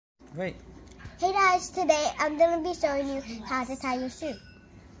Great. Hey guys, today I'm going to be showing you how to tie your shoe.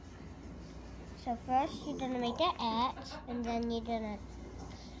 So first you're going to make an X, and then you're going to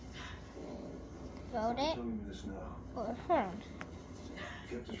fold it around.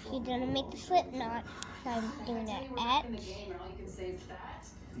 You're going to make the slip knot by doing an X.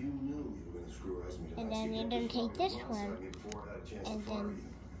 And then you're going to take this one, and then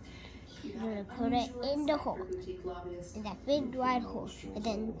you're going to put it in the hole, in that big wide hole, and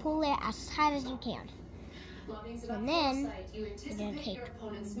then you pull it as tight as you can. And then you're going to take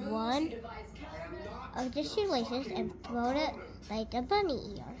one of the shoelaces and throw it like a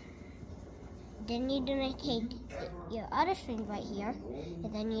bunny ear. Then you're going to take your other string right here,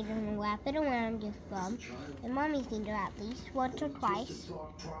 and then you're going to wrap it around your thumb and mommy's finger at least once or twice.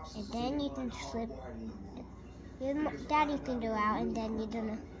 And then you can slip your daddy's finger out, and then you're going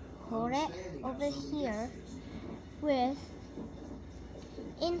to hold it over here with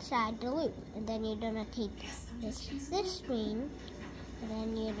inside the loop. And then you're going to take this string, and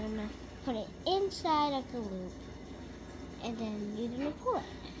then you're going to put it inside of the loop, and then you're going to pull it.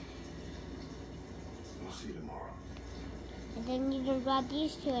 We'll see you tomorrow. And then you can grab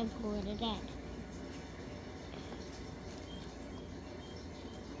these two and pull it again.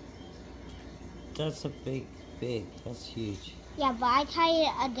 That's a big. That's huge. Yeah, but I tie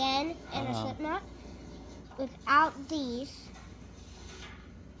it again in a slip knot without these,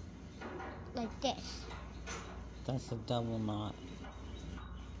 like this. That's a double knot.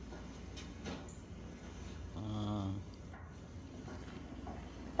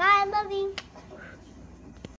 Bye, I love you.